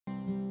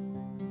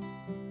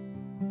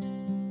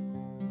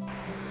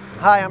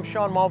Hi, I'm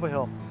Sean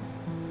Mulvihill.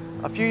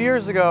 A few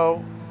years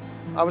ago,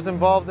 I was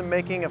involved in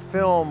making a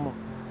film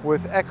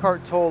with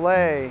Eckhart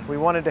Tolle. We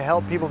wanted to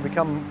help people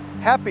become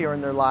happier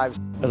in their lives.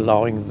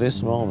 Allowing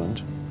this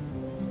moment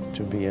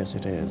to be as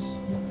it is,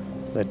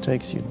 that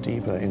takes you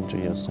deeper into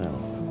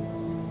yourself.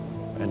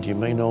 And you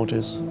may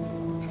notice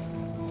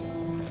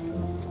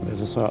there's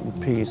a certain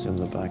peace in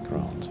the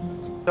background.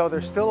 So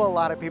there's still a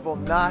lot of people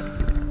not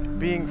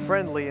being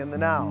friendly in the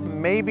now.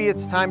 Maybe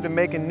it's time to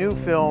make a new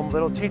film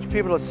that'll teach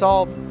people to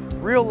solve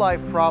real life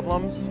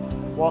problems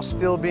while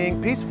still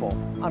being peaceful.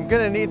 I'm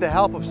gonna need the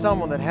help of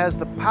someone that has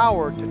the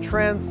power to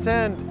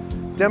transcend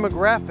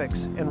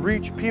demographics and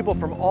reach people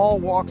from all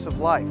walks of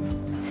life.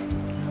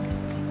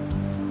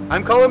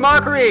 I'm Colin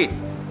Mochrie.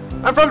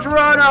 I'm from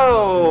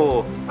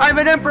Toronto. I'm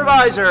an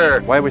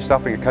improviser. Why are we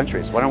stopping at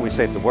countries? Why don't we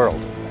save the world?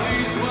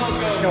 Please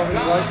welcome Colin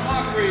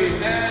Mochrie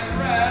and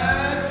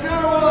Brad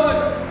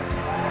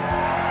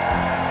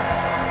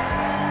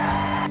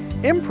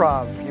Sherwood.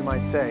 Improv, you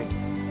might say.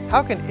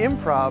 How can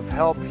improv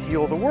help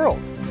heal the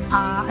world?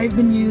 I've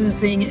been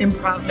using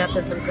improv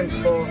methods and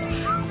principles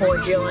for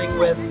dealing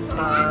with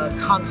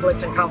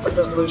conflict and conflict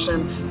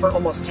resolution for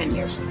almost 10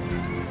 years.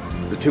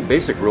 The two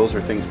basic rules are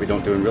things we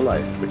don't do in real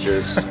life, which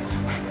is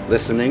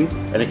listening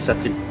and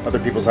accepting other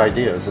people's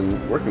ideas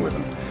and working with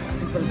them.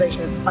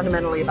 Improvisation is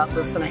fundamentally about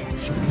listening.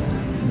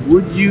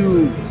 Would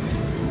you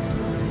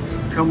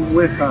come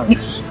with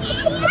us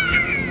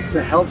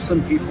to help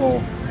some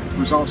people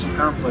resolve some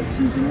conflicts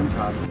using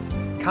improv?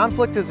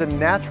 Conflict is a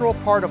natural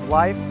part of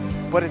life,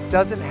 but it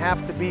doesn't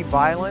have to be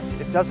violent.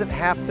 It doesn't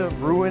have to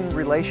ruin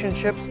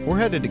relationships. We're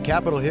headed to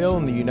Capitol Hill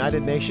in the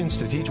United Nations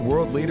to teach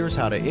world leaders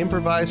how to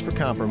improvise for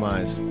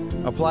compromise.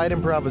 Applied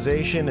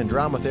improvisation and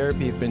drama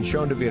therapy have been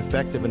shown to be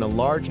effective in a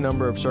large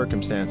number of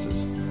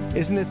circumstances.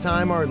 Isn't it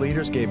time our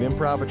leaders gave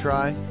improv a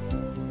try?